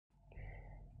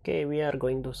Okay, we are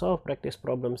going to solve practice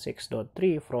problem 6.3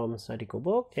 from Sadiku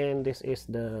book, and this is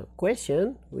the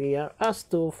question. We are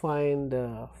asked to find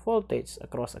the voltage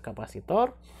across a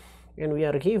capacitor, and we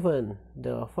are given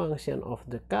the function of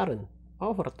the current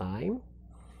over time.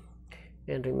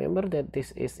 And remember that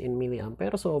this is in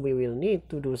milliampere, so we will need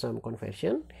to do some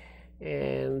conversion.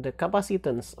 And the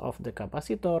capacitance of the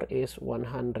capacitor is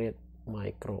 100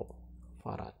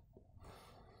 microfarad.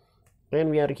 When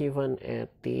we are given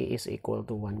at t is equal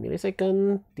to 1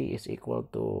 millisecond, t is equal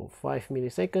to 5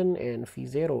 millisecond, and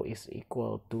v0 is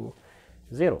equal to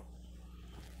 0.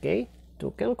 Okay,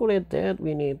 to calculate that,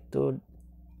 we need to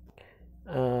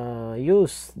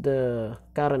use the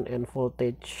current and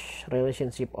voltage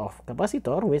relationship of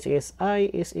capacitor, which is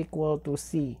I is equal to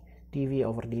C dV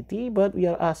over dt, but we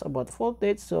are asked about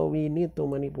voltage, so we need to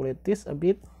manipulate this a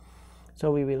bit.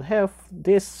 So we will have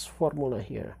this formula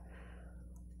here.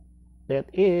 That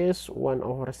is 1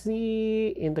 over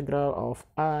C integral of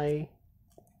I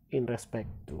in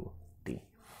respect to t.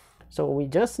 So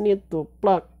we just need to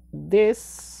plug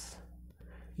this,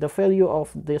 the value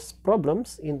of these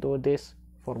problems, into this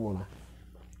formula.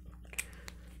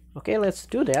 Okay, let's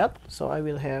do that. So I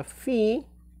will have V,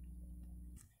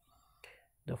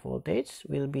 the voltage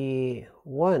will be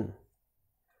 1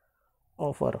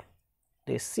 over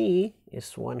this C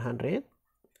is 100.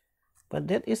 But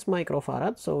that is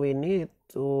microfarad, so we need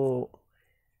to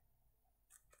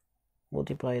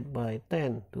multiply it by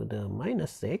 10 to the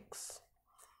minus 6.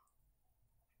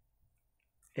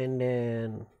 And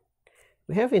then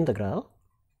we have integral.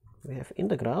 We have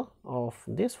integral of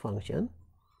this function,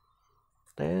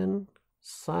 10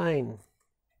 sine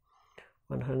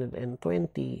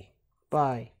 120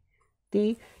 pi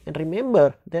t. And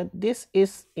remember that this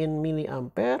is in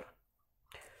milliampere.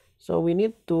 So we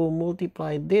need to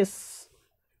multiply this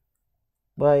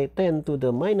by 10 to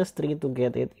the minus 3 to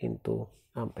get it into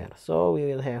ampere. So we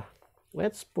will have,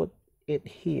 let's put it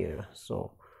here.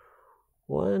 So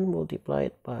 1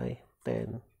 multiplied by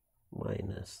 10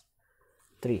 minus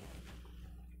 3.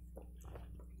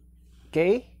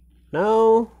 Okay,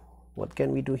 now what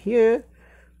can we do here?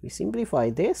 We simplify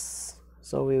this.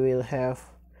 So we will have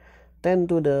 10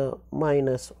 to the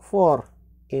minus 4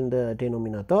 in the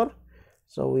denominator.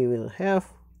 So we will have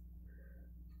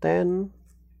 10,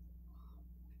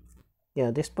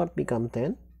 this part become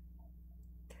 10,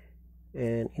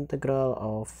 and integral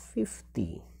of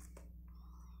 50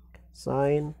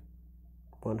 sine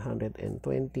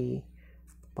 120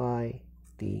 pi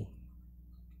t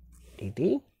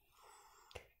dt.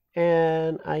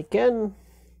 And I can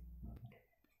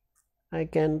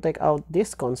take out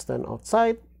this constant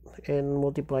outside and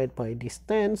multiply it by this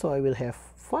 10, so I will have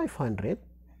 500.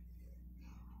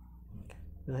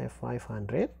 We'll have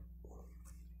 500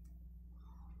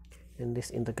 in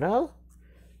this integral.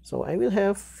 So I will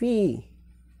have v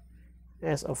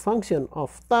as a function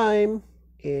of time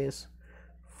is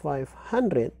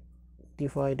 500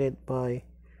 divided by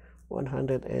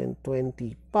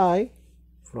 120 pi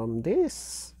from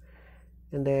this,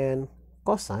 and then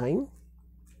cosine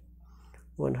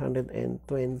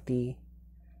 120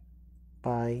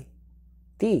 pi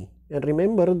t. And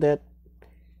remember that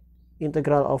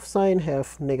integral of sine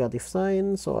have negative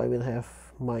sign, so I will have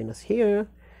minus here.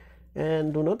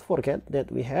 And do not forget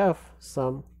that we have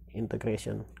some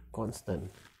integration constant.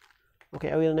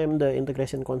 Okay, I will name the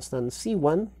integration constant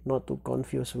C1, not to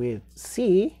confuse with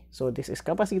C. So this is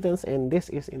capacitance and this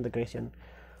is integration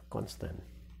constant.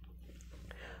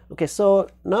 Okay, so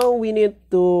now we need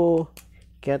to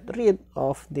get rid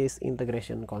of this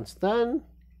integration constant.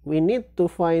 We need to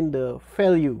find the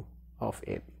value of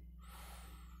it.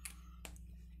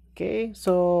 Okay,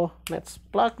 so let's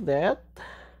plug that.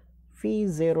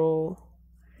 V0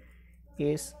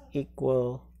 is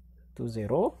equal to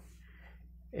 0.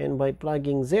 And by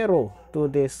plugging 0 to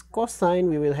this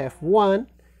cosine, we will have 1.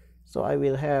 So I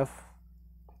will have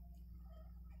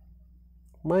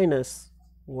minus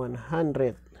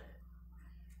 100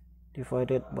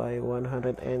 divided by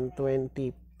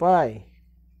 120 pi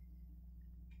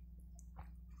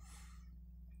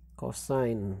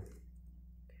cosine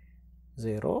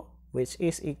 0, which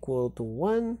is equal to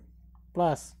 1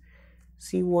 plus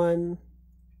C1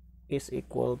 is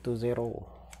equal to 0.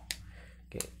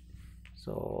 Okay,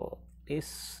 so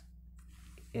this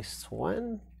is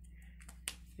 1,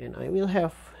 and I will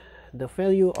have the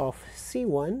value of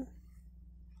C1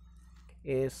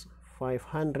 is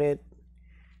 500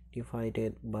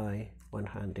 divided by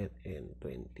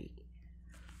 120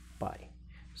 pi.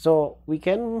 So we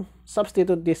can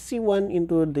substitute this C1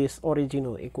 into this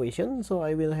original equation. So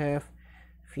I will have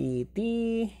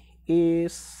Vt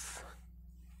is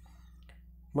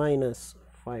minus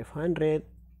 500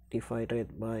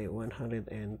 divided by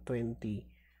 120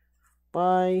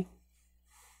 pi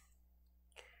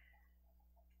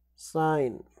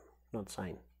sine, not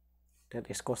sine, that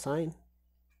is cosine,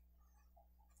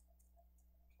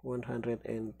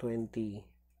 120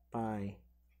 pi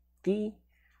t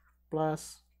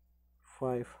plus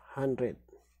 500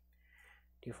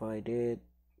 divided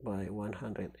by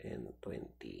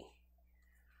 120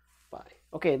 pi.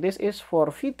 Okay, this is for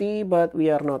Vt, but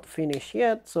we are not finished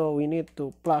yet, so we need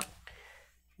to plug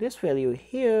this value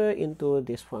here into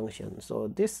this function. So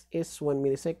this is 1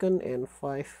 millisecond and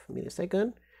 5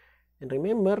 millisecond, and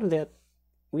remember that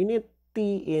we need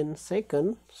t in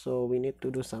second, so we need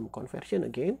to do some conversion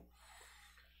again.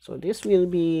 So this will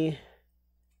be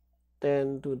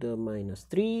 10 to the minus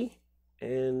 3,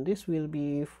 and this will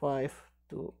be 5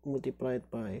 to multiplied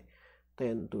by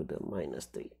 10 to the minus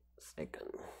 3 second.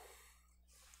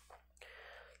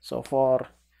 So for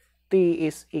t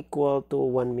is equal to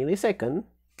 1 millisecond,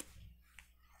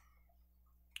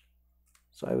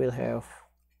 so I will have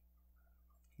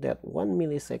that 1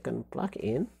 millisecond plug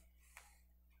in.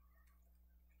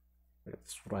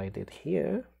 Let's write it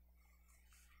here,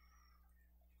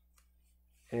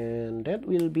 and that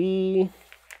will be,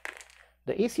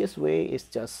 the easiest way is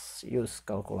just use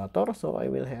calculator. So I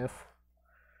will have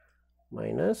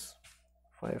minus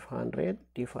 500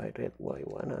 divided by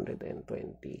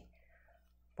 120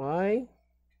 pi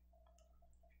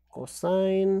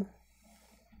cosine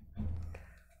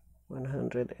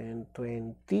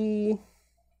 120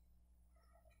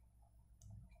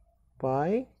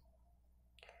 pi,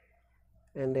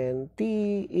 and then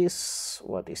t is,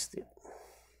 what is it,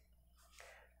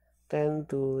 10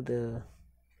 to the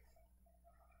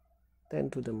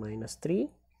minus 3,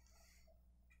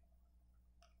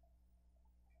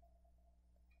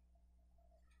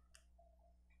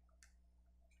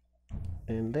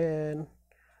 and then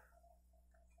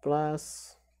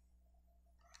plus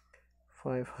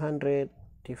 500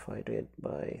 divided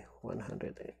by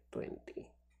 120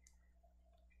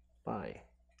 pi.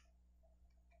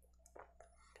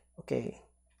 Okay,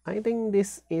 I think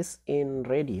this is in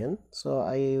radian, so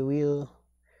I will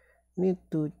need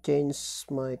to change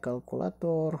my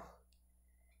calculator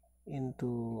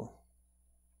into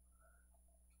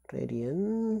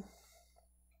radian,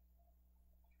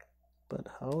 but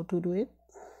how to do it?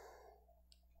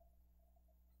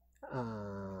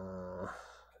 I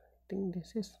think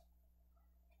this is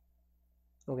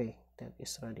okay, that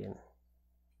is radian.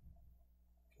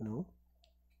 No,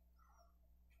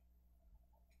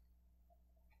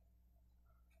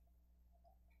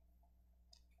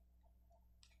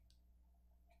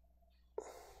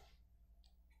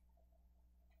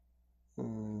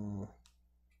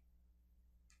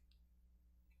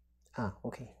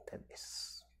 okay, that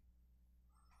is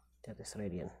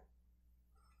radian.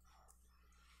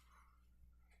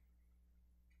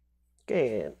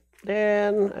 Okay,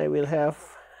 then I will have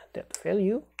that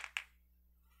value.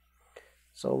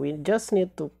 So we just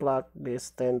need to plug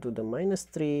this 10 to the minus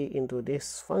 3 into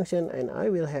this function, and I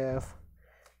will have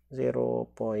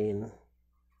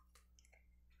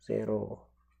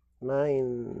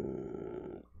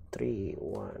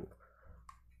 0.0931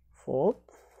 volt,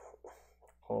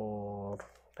 or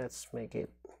let's make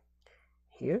it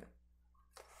here,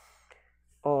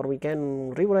 or we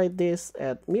can rewrite this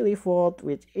at millivolt,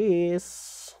 which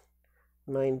is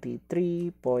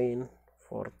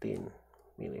 93.14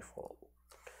 millivolt.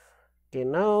 Okay,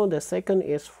 now the second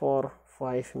is for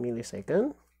 5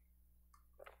 millisecond.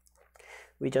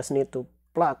 We just need to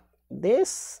plug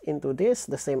this into this,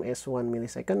 the same as 1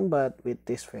 millisecond, but with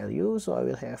this value. So I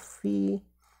will have V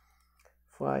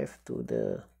 5 to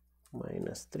the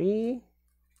minus 3.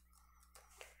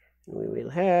 We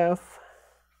will have,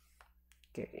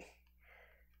 okay,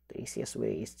 the easiest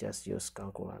way is just use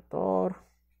calculator.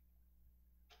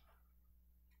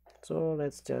 So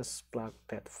let's just plug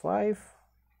that 5.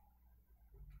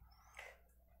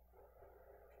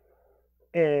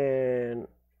 And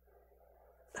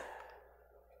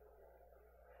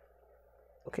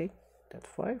okay, that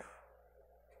 5.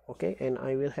 Okay, and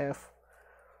I will have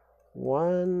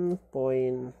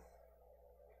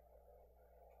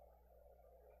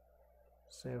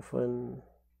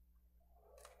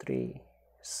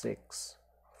 1.736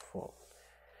 volt,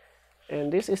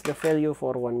 and this is the value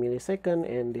for 1 millisecond,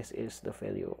 and this is the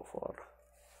value for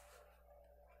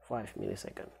 5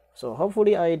 millisecond. So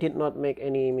hopefully I did not make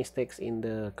any mistakes in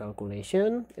the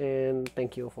calculation, and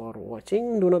thank you for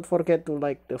watching. Do not forget to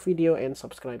like the video and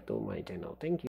subscribe to my channel. Thank you.